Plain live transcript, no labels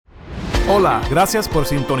Hola, gracias por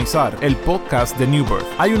sintonizar el podcast de New Birth.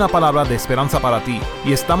 Hay una palabra de esperanza para ti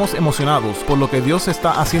y estamos emocionados por lo que Dios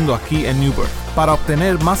está haciendo aquí en New Birth. Para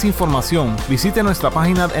obtener más información, visite nuestra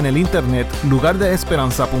página en el internet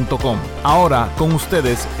lugardeesperanza.com. Ahora, con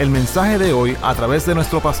ustedes, el mensaje de hoy a través de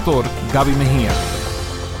nuestro pastor, Gaby Mejía.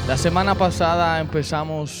 La semana pasada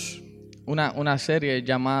empezamos una serie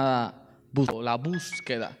llamada La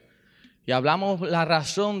Búsqueda y hablamos la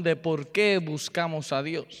razón de por qué buscamos a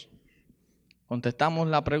Dios. Contestamos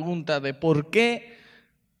la pregunta de por qué,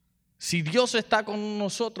 si Dios está con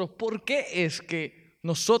nosotros, ¿por qué es que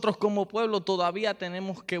nosotros como pueblo todavía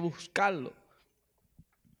tenemos que buscarlo?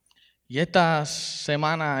 Y esta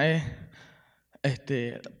semana es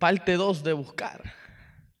parte 2 de buscar.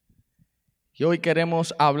 Y hoy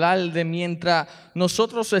queremos hablar de mientras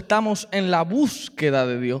nosotros estamos en la búsqueda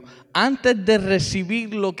de Dios, antes de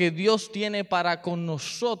recibir lo que Dios tiene para con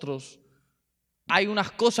nosotros, hay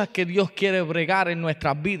unas cosas que Dios quiere bregar en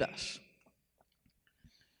nuestras vidas.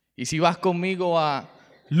 Y si vas conmigo a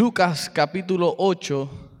Lucas capítulo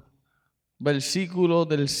 8, versículo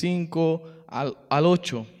del 5 al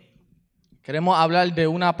 8. Queremos hablar de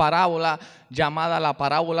una parábola llamada la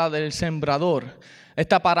parábola del sembrador.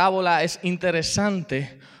 Esta parábola es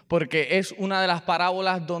interesante porque es una de las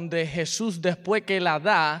parábolas donde Jesús, después que la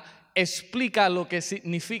da, explica lo que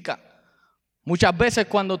significa. Muchas veces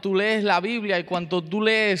cuando tú lees la Biblia y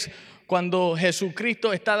cuando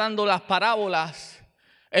Jesucristo está dando las parábolas,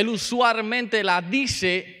 Él usualmente las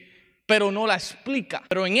dice, pero no la explica.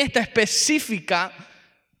 Pero en esta específica,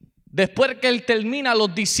 después que Él termina,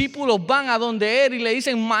 los discípulos van a donde Él y le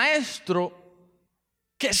dicen: Maestro,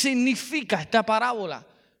 ¿qué significa esta parábola?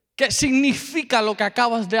 ¿Qué significa lo que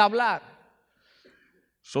acabas de hablar?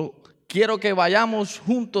 Quiero que vayamos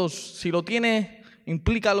juntos. Si lo tienes,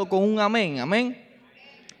 implícalo con un amén. Amén.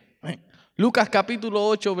 Lucas capítulo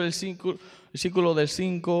 8, versículo del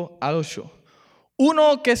 5 al 8.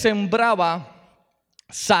 Uno que sembraba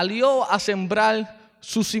salió a sembrar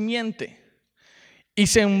su simiente, y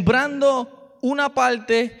sembrando una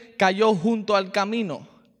parte cayó junto al camino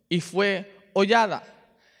y fue hollada,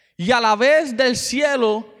 y a la vez del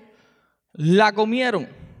cielo la comieron.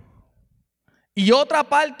 Y otra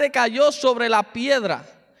parte cayó sobre la piedra,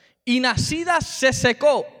 y nacida se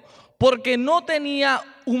secó porque no tenía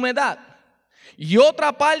humedad. Y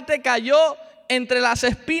otra parte cayó entre las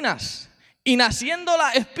espinas, y naciendo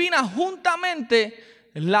las espinas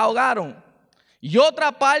juntamente la ahogaron. Y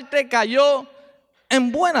otra parte cayó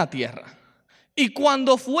en buena tierra, y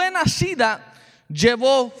cuando fue nacida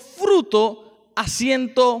llevó fruto a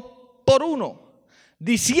 100 por 1.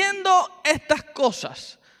 Diciendo estas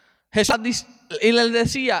cosas, Jesús les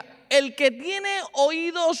decía: el que tiene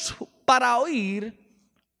oídos para oír,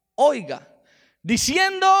 oiga.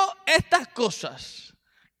 Diciendo estas cosas,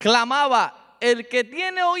 clamaba: el que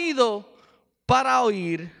tiene oído para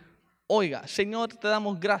oír, oiga. Señor, te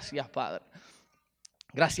damos gracias, Padre.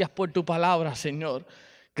 Gracias por tu palabra, Señor.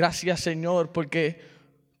 Gracias, Señor, porque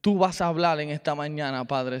tú vas a hablar en esta mañana,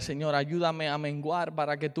 Padre. Señor, ayúdame a menguar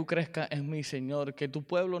para que tú crezcas en mí, Señor. Que tu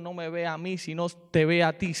pueblo no me vea a mí, sino te vea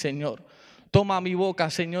a ti, Señor. Toma mi boca,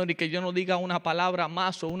 Señor, y que yo no diga una palabra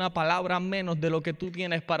más o una palabra menos de lo que tú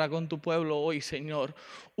tienes para con tu pueblo hoy, Señor.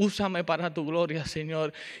 Úsame para tu gloria,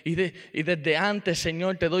 Señor. Y desde antes,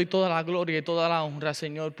 Señor, te doy toda la gloria y toda la honra,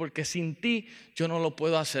 Señor, porque sin ti yo no lo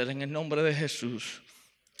puedo hacer. En el nombre de Jesús.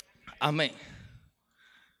 Amén.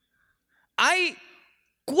 Hay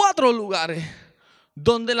 4 lugares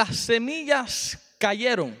donde las semillas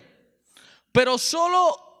cayeron, pero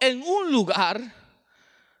solo en un lugar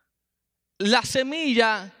la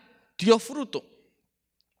semilla dio fruto.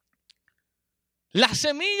 Las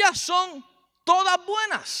semillas son todas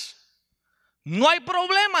buenas. No hay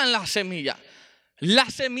problema en las semillas. La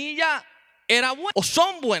semilla era buena o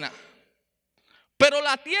son buenas. Pero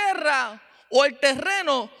la tierra o el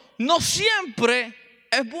terreno no siempre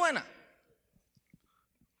es buena.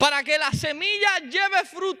 Para que la semilla lleve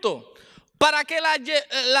fruto, para que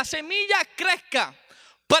la semilla crezca,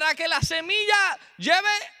 para que la semilla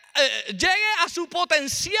llegue a su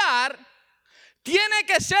potencial, tiene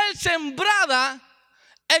que ser sembrada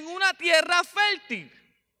en una tierra fértil.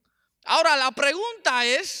 Ahora la pregunta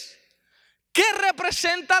es: ¿qué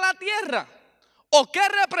representa la tierra? ¿O qué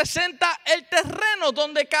representa el terreno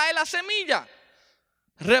donde cae la semilla?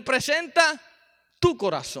 Representa tu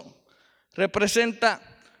corazón, representa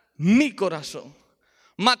mi corazón.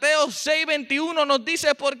 Mateo 6:21 nos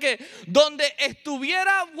dice: porque donde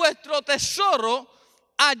estuviera vuestro tesoro,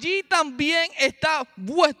 allí también está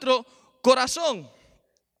vuestro corazón.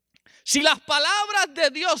 Si las palabras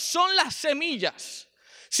de Dios son las semillas,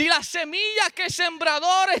 Si la semilla que el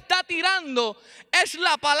sembrador está tirando es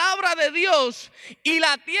la palabra de Dios y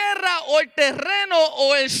la tierra o el terreno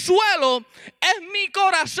o el suelo es mi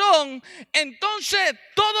corazón, entonces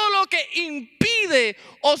todo lo que impide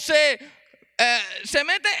o se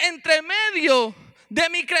mete entre medio de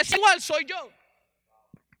mi crecimiento soy yo.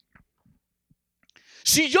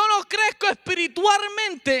 Si yo no crezco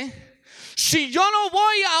espiritualmente, si yo no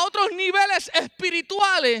voy a otros niveles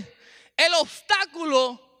espirituales, el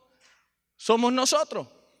obstáculo somos nosotros.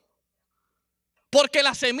 Porque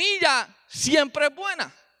la semilla siempre es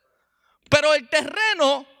buena, pero el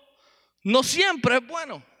terreno no siempre es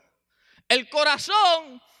bueno. El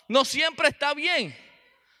corazón no siempre está bien.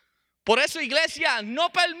 Por eso, iglesia,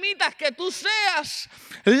 no permitas que tú seas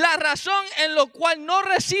la razón en la cual no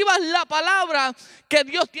recibas la palabra que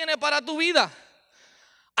Dios tiene para tu vida.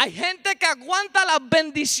 Hay gente que aguanta las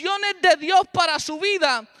bendiciones de Dios para su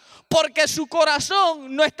vida porque su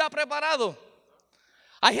corazón no está preparado.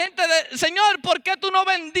 Hay gente de, Señor, ¿por qué tú no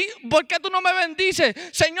me bendices?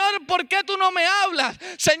 Señor, ¿por qué tú no me hablas?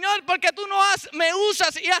 Señor, ¿por qué tú no me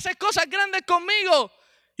usas y haces cosas grandes conmigo?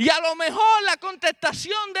 Y a lo mejor la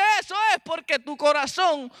contestación de eso es porque tu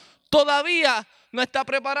corazón todavía no está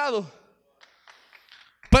preparado.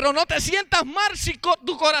 Pero no te sientas mal si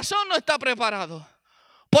tu corazón no está preparado.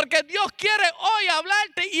 Porque Dios quiere hoy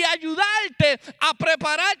hablarte y ayudarte a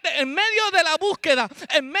prepararte en medio de la búsqueda,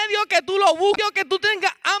 en medio que tú lo busques, que tú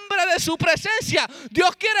tengas hambre de su presencia.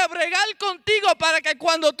 Dios quiere bregar contigo para que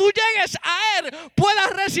cuando tú llegues a Él puedas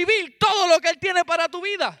recibir todo lo que Él tiene para tu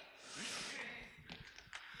vida.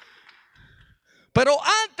 Pero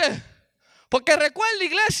antes, porque recuerda,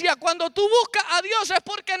 iglesia, cuando tú buscas a Dios es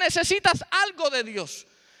porque necesitas algo de Dios.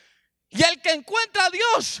 Y el que encuentra a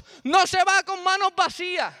Dios no se va con manos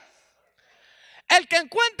vacías. El que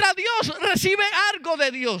encuentra a Dios recibe algo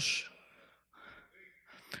de Dios.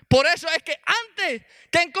 Por eso es que antes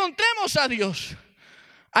que encontremos a Dios,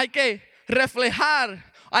 hay que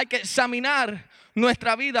reflejar, hay que examinar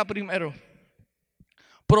nuestra vida primero.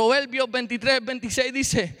 Proverbios 23:26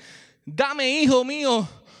 dice: dame, hijo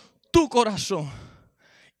mío, tu corazón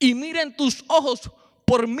y miren tus ojos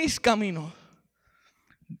por mis caminos.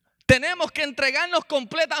 Tenemos que entregarnos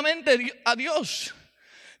completamente a Dios.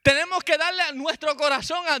 Tenemos que darle a nuestro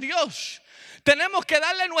corazón a Dios. Tenemos que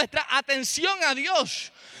darle nuestra atención a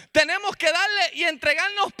Dios. Tenemos que darle y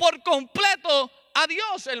entregarnos por completo a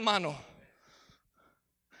Dios, hermano.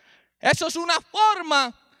 Eso es una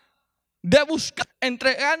forma de buscar,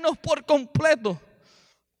 entregarnos por completo.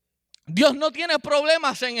 Dios no tiene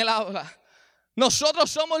problemas en el habla. Nosotros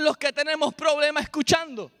somos los que tenemos problemas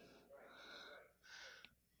escuchando.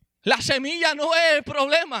 La semilla no es el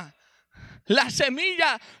problema. La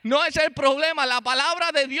semilla no es el problema. La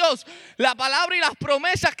palabra de Dios, la palabra y las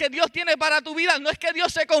promesas que Dios tiene para tu vida, no es que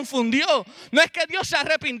Dios se confundió. No es que Dios se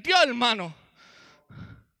arrepintió, hermano.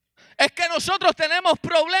 Es que nosotros tenemos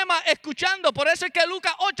problemas escuchando. Por eso es que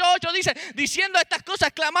Lucas 8:8 dice, diciendo estas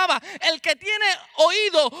cosas clamaba: el que tiene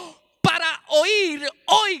oído para oír,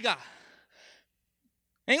 oiga.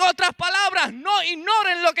 En otras palabras, no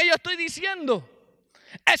ignoren lo que yo estoy diciendo.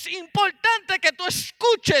 Es importante que tú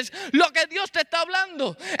escuches lo que Dios te está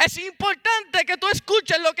hablando. Es importante que tú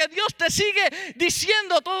escuches lo que Dios te sigue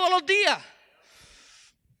diciendo todos los días.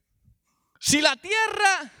 Si la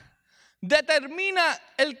tierra determina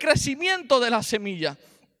el crecimiento de la semilla,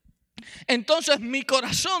 entonces mi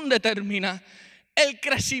corazón determina el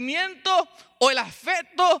crecimiento o el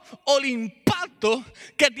afecto o el impacto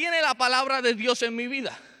que tiene la palabra de Dios en mi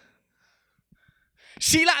vida.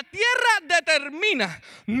 Si la tierra determina,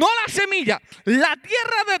 no la semilla, la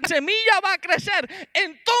tierra de semilla va a crecer,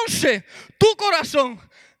 entonces tu corazón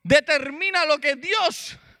determina lo que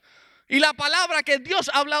Dios y la palabra que Dios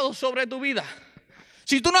ha hablado sobre tu vida.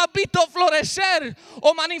 Si tú no has visto florecer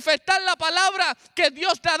o manifestar la palabra que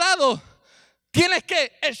Dios te ha dado, tienes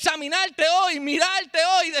que examinarte hoy, mirarte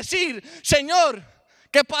hoy y decir: Señor,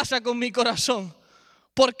 ¿qué pasa con mi corazón?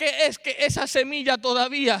 ¿Por qué es que esa semilla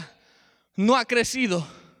todavía no ha crecido?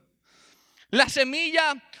 La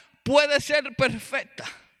semilla puede ser perfecta,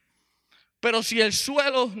 pero si el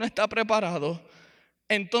suelo no está preparado,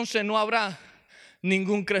 entonces no habrá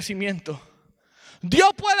ningún crecimiento.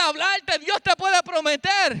 Dios puede hablarte, Dios te puede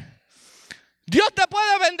prometer, Dios te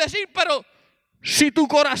puede bendecir, pero si tu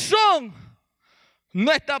corazón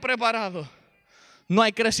no está preparado, no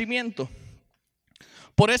hay crecimiento.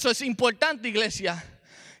 Por eso es importante, iglesia,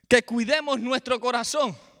 que cuidemos nuestro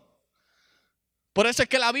corazón. Por eso es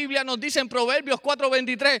que la Biblia nos dice en Proverbios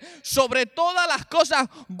 4:23, sobre todas las cosas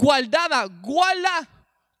guardadas, guarda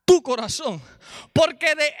tu corazón,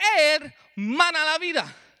 porque de él mana la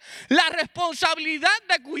vida. La responsabilidad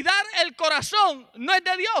de cuidar el corazón no es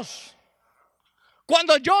de Dios.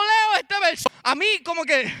 Cuando yo leo este verso, a mí como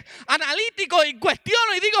que analítico y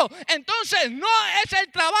cuestiono y digo, entonces no es el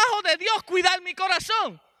trabajo de Dios cuidar mi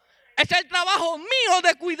corazón. Es el trabajo mío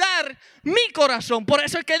de cuidar mi corazón. Por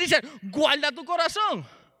eso es que dice, guarda tu corazón.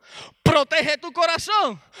 Protege tu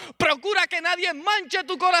corazón. Procura que nadie manche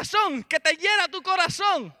tu corazón, que te hiera tu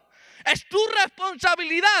corazón. Es tu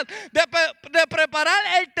responsabilidad de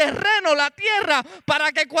preparar el terreno, la tierra,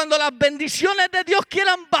 para que cuando las bendiciones de Dios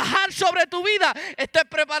quieran bajar sobre tu vida, estés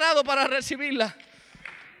preparado para recibirlas.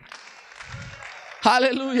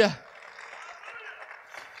 Aleluya.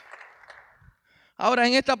 Ahora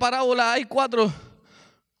en esta parábola hay cuatro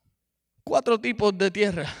tipos de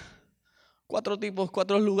tierra.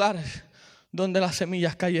 Cuatro lugares donde las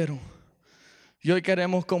semillas cayeron. Y hoy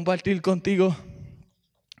queremos compartir contigo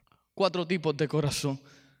 4 tipos de corazón.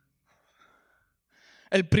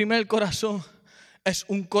 El primer corazón es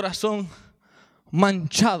un corazón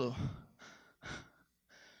manchado.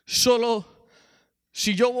 Solo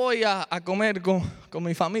si yo voy a comer con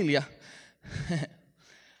mi familia,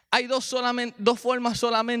 hay dos formas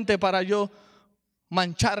solamente para yo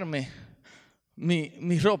mancharme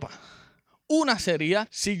mi ropa. Una sería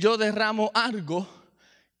si yo derramo algo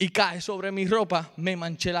y cae sobre mi ropa, me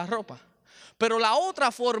manché la ropa. Pero la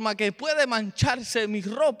otra forma que puede mancharse mi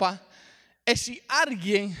ropa es si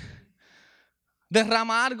alguien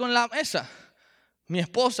derrama algo en la mesa. Mi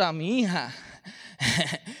esposa, mi hija.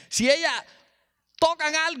 Si ellas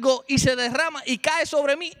tocan algo y se derrama y cae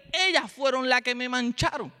sobre mí, ellas fueron las que me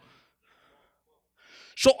mancharon.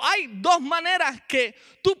 Hay 2 maneras que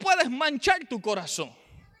tú puedes manchar tu corazón.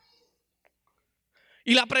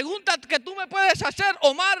 Y la pregunta que tú me puedes hacer,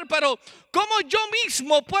 Omar, pero ¿cómo yo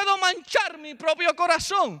mismo puedo manchar mi propio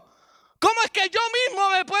corazón? ¿Cómo es que yo mismo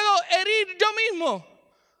me puedo herir yo mismo?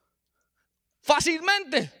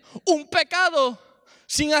 Fácilmente, un pecado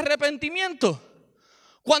sin arrepentimiento.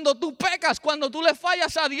 Cuando tú pecas, cuando tú le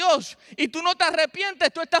fallas a Dios y tú no te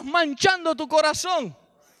arrepientes, tú estás manchando tu corazón.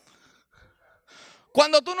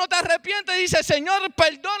 Cuando tú no te arrepientes, dices, Señor,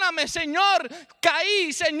 perdóname, Señor,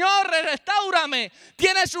 caí, Señor, restáurame.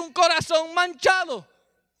 Tienes un corazón manchado.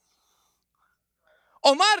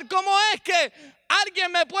 Omar, ¿cómo es que alguien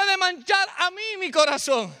me puede manchar a mí mi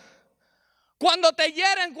corazón? Cuando te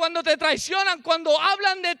hieren, cuando te traicionan, cuando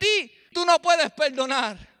hablan de ti, tú no puedes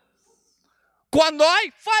perdonar. Cuando hay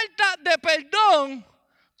falta de perdón,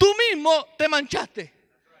 tú mismo te manchaste.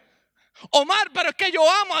 Omar, pero es que yo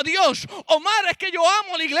amo a Dios. Omar, es que yo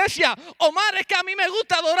amo la iglesia. Omar, es que a mí me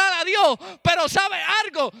gusta adorar a Dios. Pero ¿sabes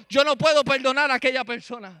algo? Yo no puedo perdonar a aquella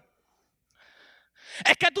persona.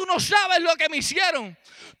 Es que tú no sabes lo que me hicieron.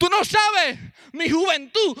 Tú no sabes mi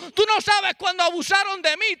juventud. Tú no sabes cuando abusaron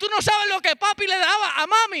de mí. Tú no sabes lo que papi le daba a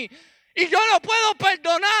mami. Y yo no puedo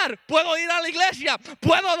perdonar. Puedo ir a la iglesia,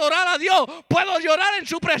 puedo adorar a Dios, puedo llorar en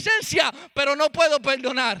su presencia, pero no puedo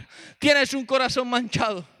perdonar. Tienes un corazón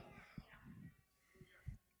manchado.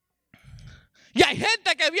 Y hay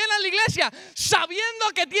gente que viene a la iglesia sabiendo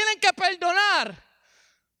que tienen que perdonar,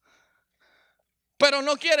 pero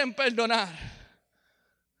no quieren perdonar.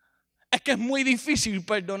 Es que es muy difícil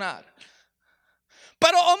perdonar.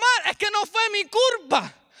 Pero Omar, es que no fue mi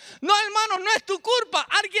culpa. No, hermano, no es tu culpa.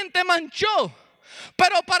 Alguien te manchó.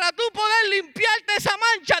 Pero para tú poder limpiarte esa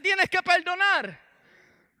mancha tienes que perdonar.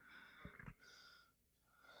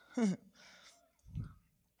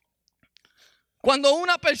 Cuando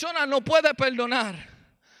una persona no puede perdonar,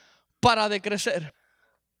 para de crecer.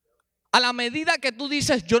 A la medida que tú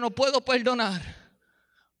dices, yo no puedo perdonar,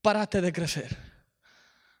 paraste de crecer.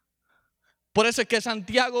 Por eso es que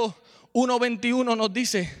Santiago 1:21 nos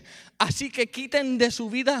dice, así que quiten de su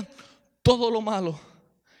vida todo lo malo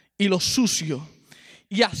y lo sucio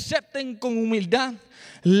y acepten con humildad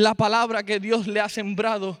la palabra que Dios le ha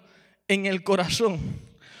sembrado en el corazón,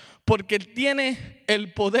 porque tiene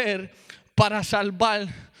el poder para salvar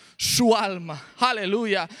su alma.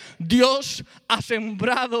 Aleluya. Dios ha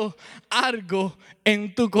sembrado algo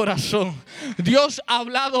en tu corazón. Dios ha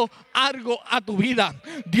hablado algo a tu vida.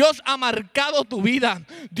 Dios ha marcado tu vida.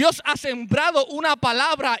 Dios ha sembrado una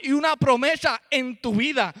palabra y una promesa en tu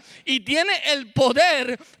vida. Y tiene el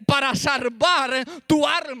poder para salvar tu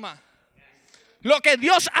alma. Lo que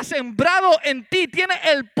Dios ha sembrado en ti tiene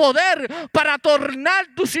el poder para tornar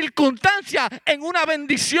tu circunstancia en una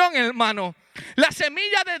bendición, hermano. La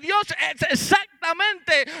semilla de Dios es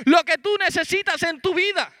exactamente lo que tú necesitas en tu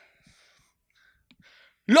vida.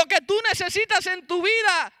 Lo que tú necesitas en tu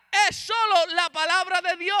vida es solo la palabra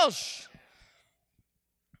de Dios.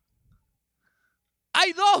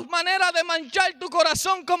 Hay dos maneras de manchar tu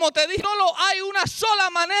corazón, como te dije. Solo hay una sola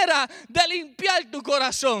manera de limpiar tu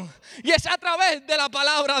corazón. Y es a través de la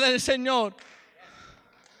palabra del Señor.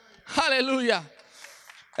 Aleluya.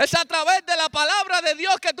 Es a través de la palabra de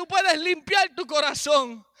Dios que tú puedes limpiar tu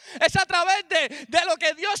corazón. Es a través de lo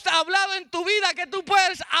que Dios te ha hablado en tu vida que tú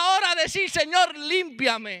puedes ahora decir: Señor,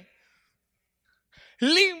 límpiame.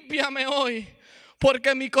 Límpiame hoy,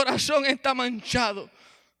 porque mi corazón está manchado.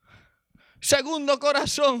 Segundo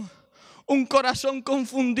corazón, un corazón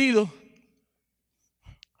confundido.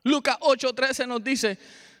 Lucas 8:13 nos dice,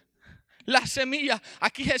 las semillas.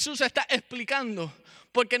 Aquí Jesús está explicando,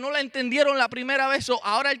 porque no la entendieron la primera vez.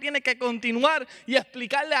 Ahora Él tiene que continuar y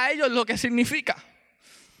explicarle a ellos lo que significa.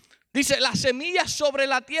 Dice, las semillas sobre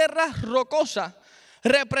la tierra rocosa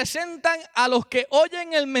representan a los que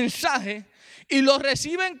oyen el mensaje y lo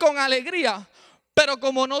reciben con alegría, pero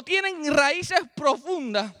como no tienen raíces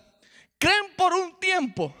profundas, creen por un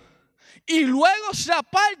tiempo y luego se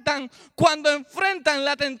apartan cuando enfrentan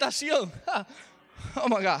la tentación. Oh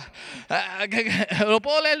my God. Lo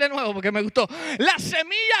puedo leer de nuevo porque me gustó. Las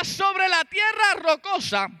semillas sobre la tierra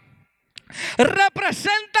rocosa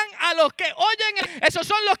representan a los que oyen. Esos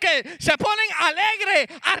son los que se ponen alegres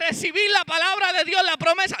a recibir la palabra de Dios, la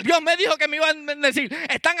promesa. Dios me dijo que me iba a bendecir,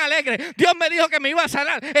 están alegres. Dios me dijo que me iba a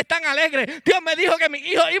sanar, están alegres. Dios me dijo que mis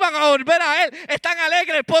hijos iban a volver a Él, están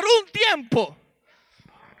alegres por un tiempo.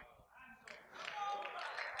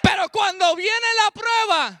 Pero cuando viene la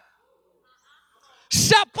prueba,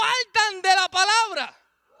 se apartan de la palabra.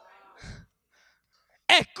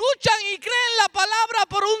 Escuchan y creen la palabra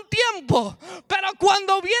por un tiempo, pero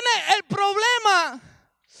cuando viene el problema,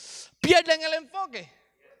 pierden el enfoque.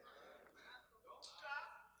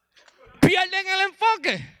 Pierden el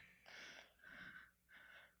enfoque.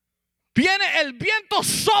 Viene el viento,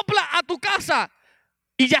 sopla a tu casa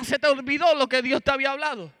y ya se te olvidó lo que Dios te había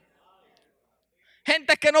hablado.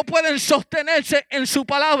 Gente que no pueden sostenerse en su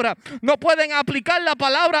palabra, no pueden aplicar la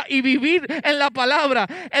palabra y vivir en la palabra.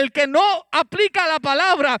 El que no aplica la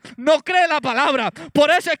palabra no cree la palabra.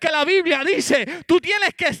 Por eso es que la Biblia dice, tú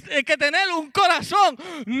tienes que tener un corazón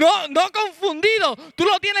no confundido. Tú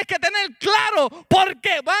lo tienes que tener claro,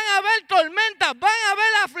 porque van a haber tormentas, van a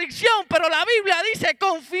haber aflicción, pero la Biblia dice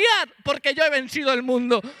confiad porque yo he vencido el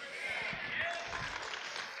mundo.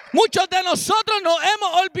 Muchos de nosotros nos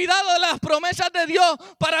hemos olvidado de las promesas de Dios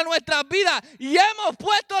para nuestras vidas y hemos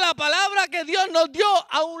puesto la palabra que Dios nos dio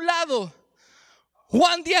a un lado.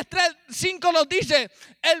 Juan 10:5 nos dice,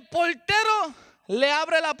 el portero le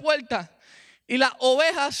abre la puerta y las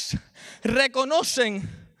ovejas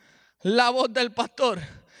reconocen la voz del pastor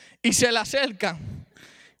y se le acercan.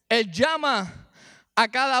 Él llama a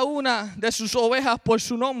cada una de sus ovejas por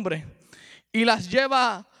su nombre y las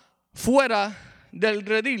lleva fuera del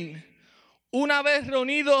redil. Una vez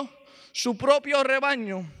reunido su propio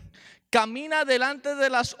rebaño, camina delante de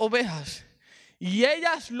las ovejas y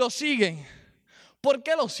ellas lo siguen. ¿Por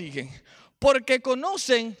qué lo siguen? Porque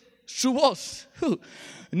conocen su voz.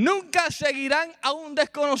 Nunca seguirán a un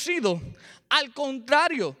desconocido. Al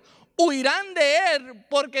contrario, huirán de él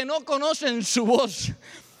porque no conocen su voz.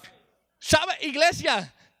 ¿Sabe,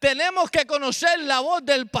 iglesia? Tenemos que conocer la voz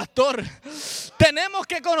del pastor. Tenemos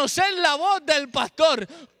que conocer la voz del pastor.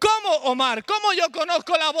 ¿Cómo, Omar? ¿Cómo yo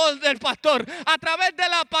conozco la voz del pastor? A través de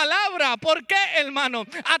la palabra. ¿Por qué, hermano?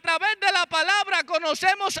 A través de la palabra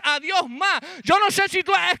conocemos a Dios más. Yo no sé si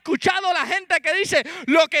tú has escuchado a la gente que dice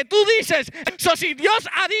lo que tú dices. Si Dios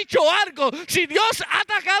ha dicho algo, si Dios ha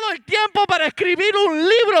sacado el tiempo para escribir un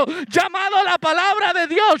libro llamado la palabra de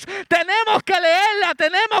Dios, tenemos que leerla,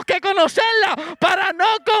 tenemos que conocerla para no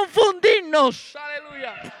confundirnos.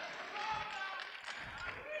 Aleluya.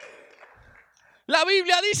 La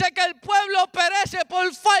Biblia dice que el pueblo perece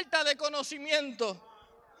por falta de conocimiento.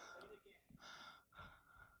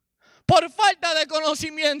 Por falta de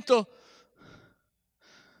conocimiento.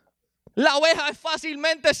 La oveja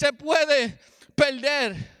fácilmente se puede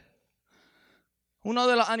perder. Uno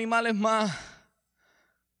de los animales más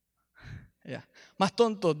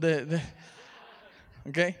tontos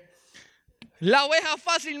 ¿okay? La oveja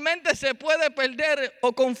fácilmente se puede perder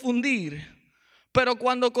o confundir. Pero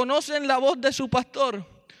cuando conocen la voz de su pastor,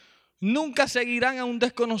 nunca seguirán a un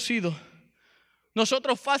desconocido.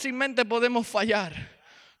 Nosotros fácilmente podemos fallar.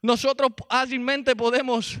 Nosotros fácilmente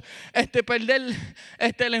podemos perder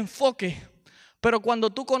el enfoque. Pero cuando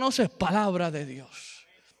tú conoces palabra de Dios,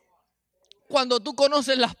 cuando tú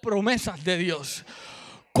conoces las promesas de Dios,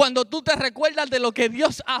 cuando tú te recuerdas de lo que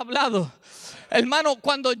Dios ha hablado. Hermano,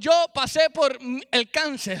 cuando yo pasé por el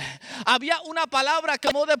cáncer, había una palabra que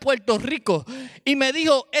llamó de Puerto Rico y me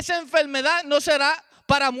dijo, esa enfermedad no será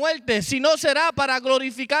para muerte, sino será para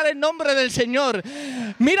glorificar el nombre del Señor.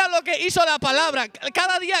 Mira lo que hizo la palabra.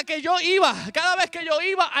 Cada vez que yo iba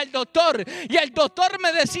al doctor y el doctor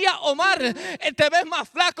me decía: Omar, te ves más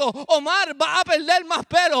flaco, Omar, vas a perder más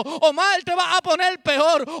pelo, Omar, te vas a poner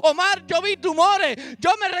peor, Omar, yo vi tumores.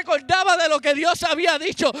 Yo me recordaba de lo que Dios había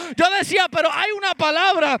dicho. Yo decía: pero hay una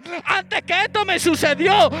palabra. Antes que esto me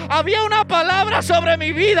sucedió, había una palabra sobre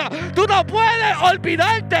mi vida. Tú no puedes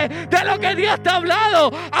olvidarte de lo que Dios te ha hablado,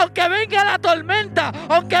 aunque venga la tormenta,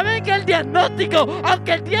 aunque venga el diagnóstico,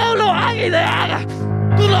 aunque el diablo haga y deshaga.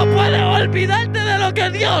 Tú no puedes olvidarte de lo que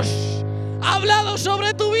Dios ha hablado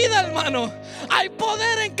sobre tu vida, hermano. Hay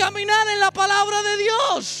poder en caminar en la palabra de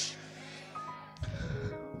Dios.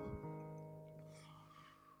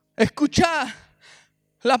 Escucha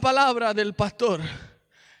la palabra del pastor.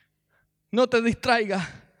 No te distraigas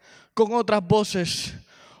con otras voces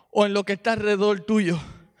o en lo que está alrededor tuyo,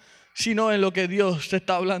 sino en lo que Dios te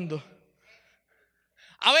está hablando.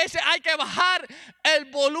 A veces hay que bajar el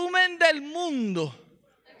volumen del mundo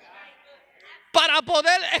para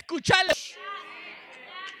poder escucharlo.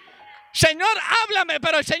 Señor, háblame,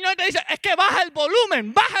 pero el Señor te dice: es que baja el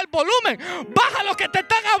volumen, baja lo que te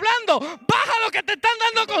están hablando, baja lo que te están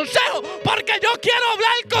dando consejos, porque yo quiero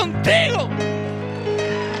hablar contigo.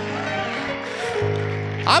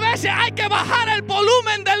 A veces hay que bajar el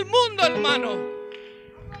volumen del mundo, hermano,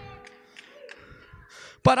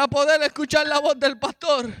 para poder escuchar la voz del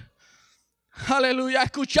pastor. Aleluya.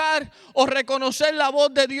 Escuchar o reconocer la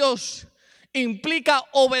voz de Dios implica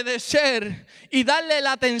obedecer y darle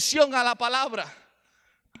la atención a la palabra.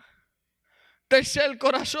 Tercer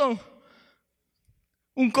corazón,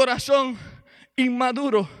 un corazón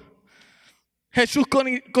inmaduro. Jesús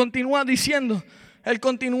continúa diciendo, Él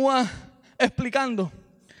continúa explicando: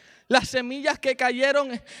 las semillas que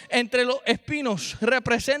cayeron entre los espinos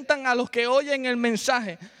representan a los que oyen el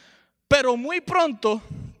mensaje, pero muy pronto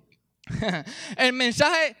el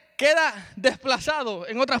mensaje queda desplazado,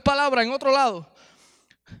 en otras palabras, en otro lado,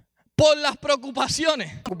 por las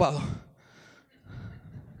preocupaciones. Estamos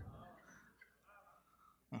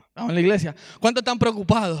en la iglesia. ¿Cuántos están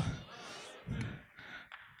preocupados?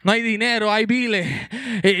 No hay dinero, hay biles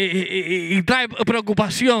y trae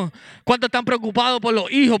preocupación. ¿Cuántos están preocupados por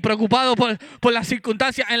los hijos, preocupados por las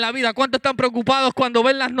circunstancias en la vida? ¿Cuántos están preocupados cuando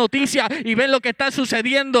ven las noticias y ven lo que está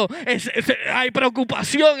sucediendo? Hay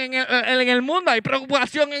preocupación en el mundo, hay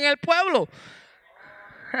preocupación en el pueblo.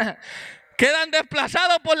 Quedan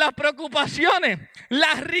desplazados por las preocupaciones,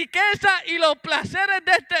 las riquezas y los placeres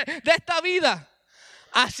de esta vida.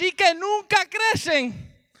 Así que nunca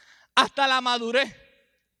crecen hasta la madurez.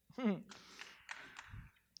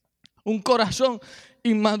 Un corazón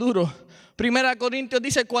inmaduro. 1 Corintios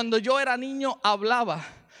dice: cuando yo era niño hablaba,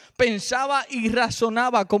 pensaba y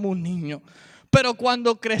razonaba como un niño, pero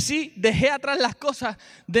cuando crecí dejé atrás las cosas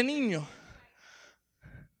de niño.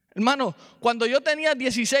 Hermano, cuando yo tenía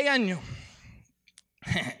 16 años,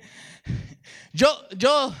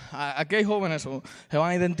 aquí hay jóvenes se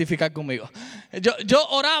van a identificar conmigo. Yo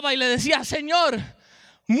oraba y le decía: Señor,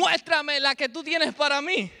 muéstrame la que tú tienes para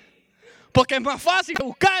mí. Porque es más fácil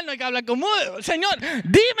buscar, no hay que hablar conmigo. Señor,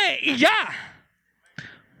 dime y ya.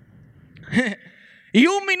 Y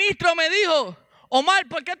un ministro me dijo: Omar,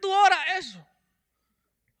 ¿por qué tú oras eso?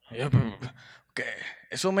 Y yo, que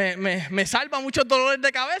eso me salva muchos dolores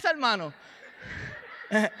de cabeza, hermano.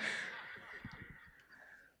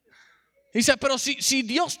 Dice: pero si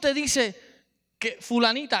Dios te dice que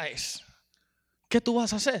fulanita es, ¿qué tú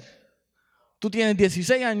vas a hacer? Tú tienes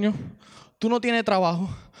 16 años, tú no tienes trabajo,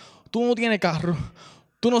 tú no tienes carro,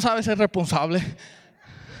 tú no sabes ser responsable.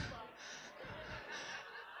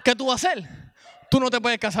 ¿Qué tú vas a hacer? Tú no te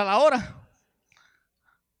puedes casar ahora.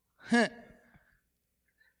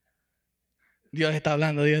 Dios está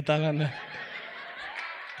hablando, Dios está hablando.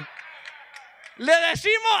 Le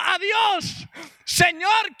decimos a Dios: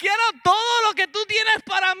 Señor, quiero todo lo que tú tienes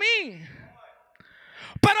para mí.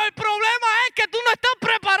 Pero el problema es que tú no estás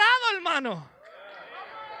preparado, hermano.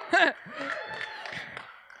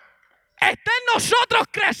 Está en nosotros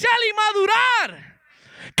crecer y madurar.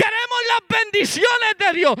 Queremos las bendiciones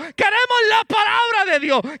de Dios. Queremos la palabra de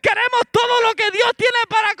Dios. Queremos todo lo que Dios tiene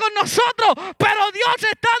para con nosotros. Pero Dios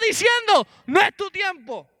está diciendo: no es tu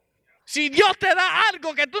tiempo. Si Dios te da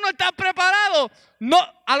algo que tú no estás preparado, no,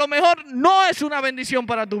 a lo mejor no es una bendición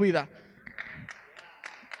para tu vida.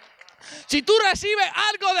 Si tú recibes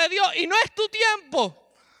algo de Dios y no es tu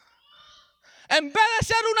tiempo, en vez de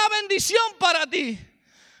ser una bendición para ti,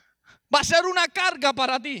 va a ser una carga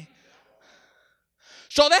para ti.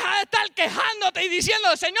 So, deja de estar quejándote y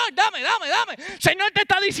diciendo: Señor, dame. Señor te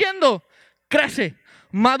está diciendo: crece,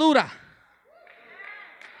 madura.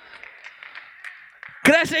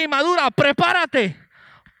 crece y madura. Prepárate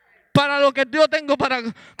para lo que yo tengo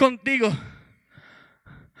contigo.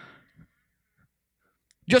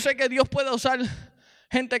 Yo sé que Dios puede usar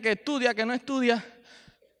gente que estudia, que no estudia,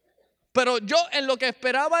 pero yo en lo que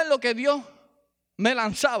esperaba, en lo que Dios me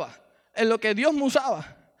lanzaba, en lo que Dios me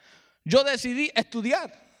usaba, yo decidí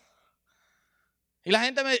estudiar. Y la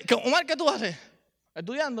gente me dice, Omar, ¿qué tú haces?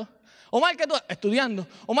 Estudiando. Omar, ¿qué tú haces? Estudiando.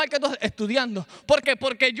 Omar, ¿qué tú haces? Estudiando. ¿Por qué?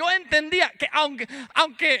 Porque yo entendía que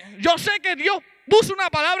aunque yo sé que Dios puso una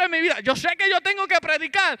palabra en mi vida, yo sé que yo tengo que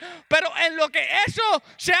predicar, pero en lo que eso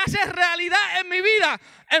se hace realidad en mi vida,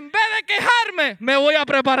 en vez de quejarme, me voy a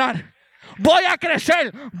preparar. Voy a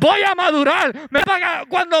crecer, voy a madurar.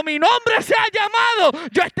 Cuando mi nombre sea llamado,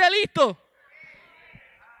 yo esté listo.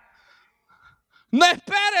 No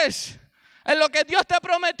esperes en lo que Dios te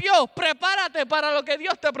prometió. Prepárate para lo que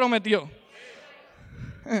Dios te prometió.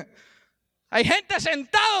 Hay gente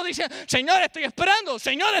sentado diciendo, Señor, estoy esperando,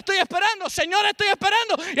 Señor, estoy esperando, Señor, estoy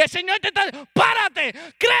esperando. Y el Señor te está diciendo, párate,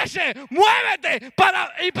 crece, muévete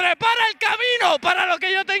y prepara el camino para lo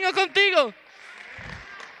que yo tengo contigo.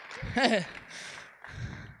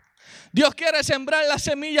 Dios quiere sembrar las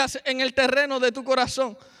semillas en el terreno de tu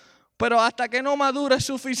corazón, pero hasta que no madures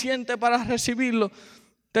suficiente para recibirlo,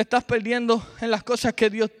 te estás perdiendo en las cosas que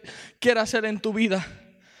Dios quiere hacer en tu vida.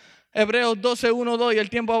 Hebreos 12, 1, 2, y el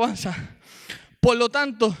tiempo avanza. Por lo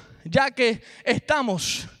tanto, ya que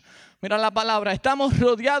estamos, mira la palabra, estamos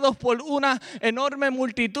rodeados por una enorme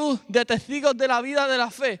multitud de testigos de la vida de la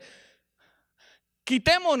fe.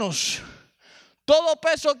 Quitémonos todo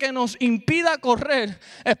peso que nos impida correr,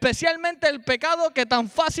 especialmente el pecado que tan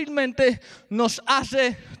fácilmente nos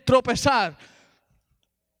hace tropezar.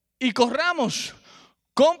 Y corramos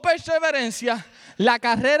con perseverancia la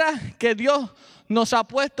carrera que Dios nos ha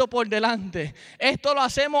puesto por delante. Esto lo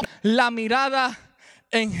hacemos la mirada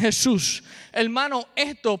en Jesús. Hermano,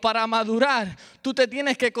 esto para madurar, tú te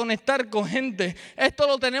tienes que conectar con gente. Esto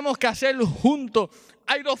lo tenemos que hacer juntos.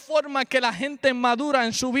 Hay dos formas que la gente madura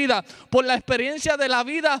en su vida: por la experiencia de la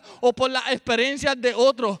vida o por las experiencias de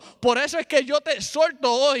otros. Por eso es que yo te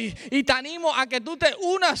exhorto hoy y te animo a que tú te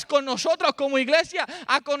unas con nosotros como iglesia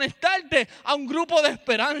a conectarte a un grupo de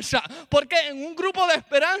esperanza. Porque en un grupo de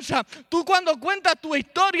esperanza, tú cuando cuentas tu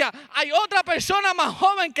historia, hay otra persona más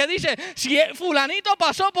joven que dice, si fulanito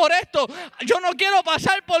pasó por esto, yo no quiero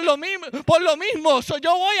pasar por lo mismo.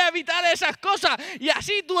 Yo voy a evitar esas cosas. Y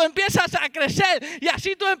así tú empiezas a crecer y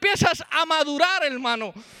así tú empiezas a madurar,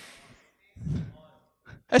 hermano.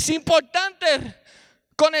 Es importante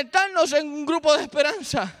conectarnos en un grupo de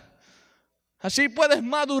esperanza. Así puedes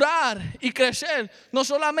madurar y crecer, no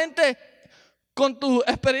solamente con tus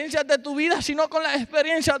experiencias de tu vida, sino con las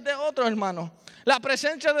experiencias de otros, hermano. La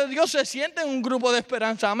presencia de Dios se siente en un grupo de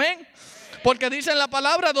esperanza, amén. Porque dice en la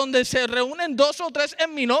palabra, donde se reúnen 2 o 3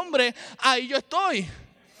 en mi nombre, ahí yo estoy.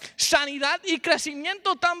 Sanidad y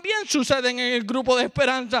crecimiento también suceden en el grupo de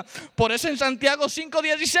esperanza. Por eso en Santiago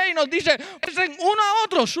 5:16 nos dice, recen uno a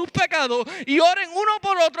otro sus pecados y oren uno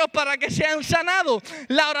por otro para que sean sanados.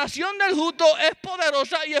 La oración del justo es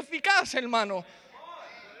poderosa y eficaz, hermano.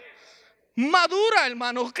 Madura,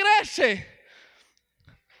 hermano, crece.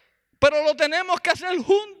 Pero lo tenemos que hacer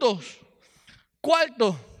juntos.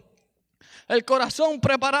 Cuarto, el corazón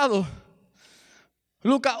preparado.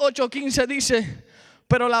 Lucas 8:15 dice,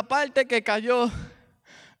 pero la parte que cayó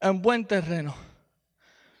en buen terreno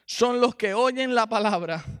son los que oyen la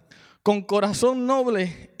palabra con corazón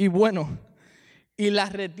noble y bueno y la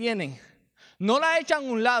retienen. No la echan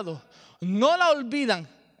a un lado, no la olvidan,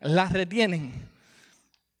 la retienen.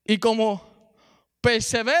 Y como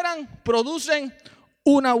perseveran, producen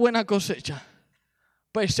una buena cosecha.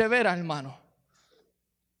 Persevera, hermano.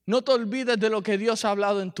 No te olvides de lo que Dios ha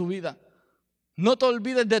hablado en tu vida. No te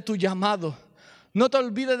olvides de tu llamado. No te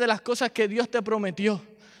olvides de las cosas que Dios te prometió.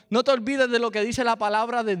 No te olvides de lo que dice la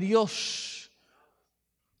palabra de Dios.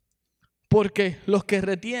 Porque los que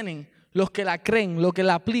retienen, los que la creen, los que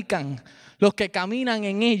la aplican, los que caminan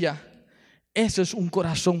en ella, eso es un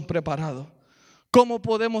corazón preparado. ¿Cómo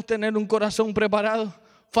podemos tener un corazón preparado?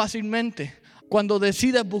 Fácilmente, cuando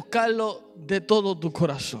decides buscarlo de todo tu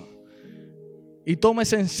corazón. Y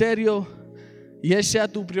tomes en serio y Él sea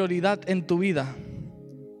tu prioridad en tu vida.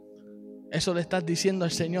 Eso le estás diciendo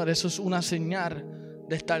al Señor. Eso es una señal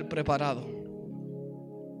de estar preparado.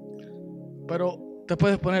 Pero te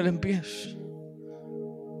puedes poner en pie.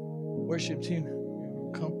 Worship team,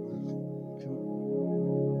 come.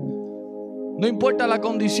 No importa la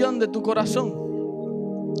condición de tu corazón.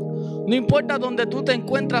 No importa dónde tú te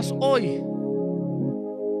encuentras hoy.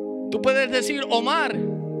 Tú puedes decir, Omar,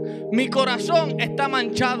 mi corazón está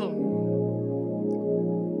manchado.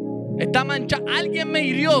 está manchado. Alguien me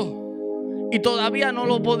hirió y todavía no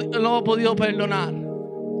lo he podido perdonar.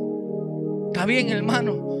 Está bien,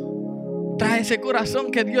 hermano. Trae ese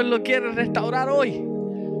corazón que Dios lo quiere restaurar hoy.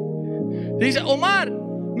 Dice: Omar,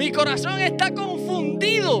 mi corazón está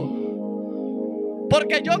confundido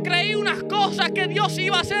porque yo creí unas cosas que Dios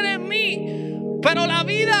iba a hacer en mí, pero la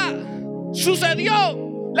vida sucedió,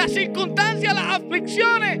 las circunstancias, las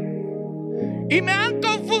aflicciones, y me han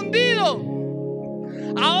confundido.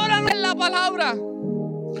 Ahora no es la palabra.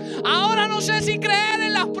 Ahora no sé si creer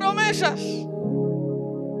en las promesas.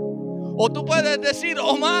 O tú puedes decir: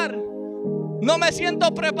 Omar, no me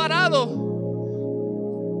siento preparado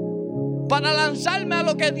para lanzarme a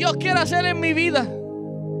lo que Dios quiere hacer en mi vida.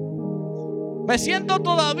 Me siento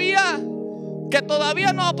todavía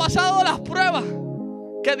no ha pasado las pruebas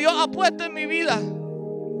que Dios ha puesto en mi vida.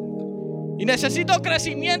 Y necesito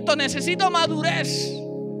crecimiento, necesito madurez.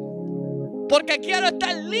 Porque quiero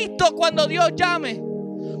estar listo cuando Dios llame.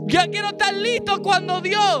 Yo quiero estar listo cuando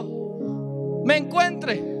Dios me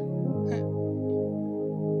encuentre.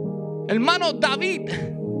 Hermano, David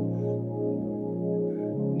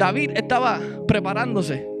estaba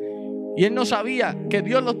preparándose. Y él no sabía que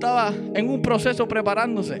Dios lo estaba en un proceso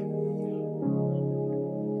preparándose.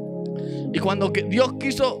 Y cuando Dios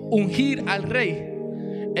quiso ungir al rey,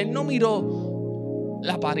 él no miró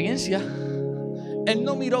la apariencia. Él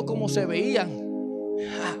no miró cómo se veían.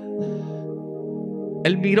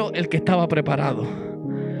 Él miró el que estaba preparado,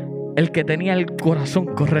 el que tenía el corazón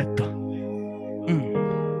correcto.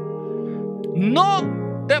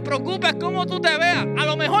 No te preocupes cómo tú te veas. A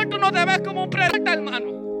lo mejor tú no te ves como un profeta,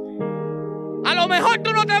 hermano. A lo mejor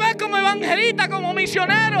tú no te ves como evangelista, como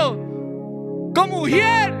misionero, como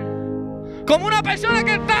mujer, como una persona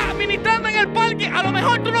que está ministrando en el parque. A lo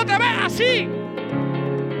mejor tú no te ves así.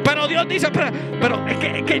 Pero Dios dice: pero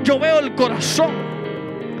es que yo veo el corazón.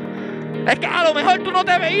 Es que a lo mejor tú no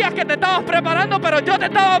te veías que te estabas preparando, pero yo te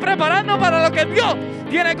estaba preparando para lo que Dios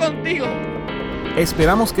tiene contigo.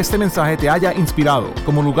 Esperamos que este mensaje te haya inspirado.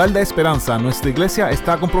 Como Lugar de Esperanza, nuestra iglesia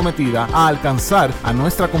está comprometida a alcanzar a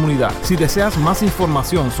nuestra comunidad. Si deseas más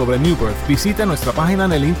información sobre New Birth, visita nuestra página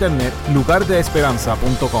en el internet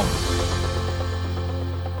lugardeesperanza.com.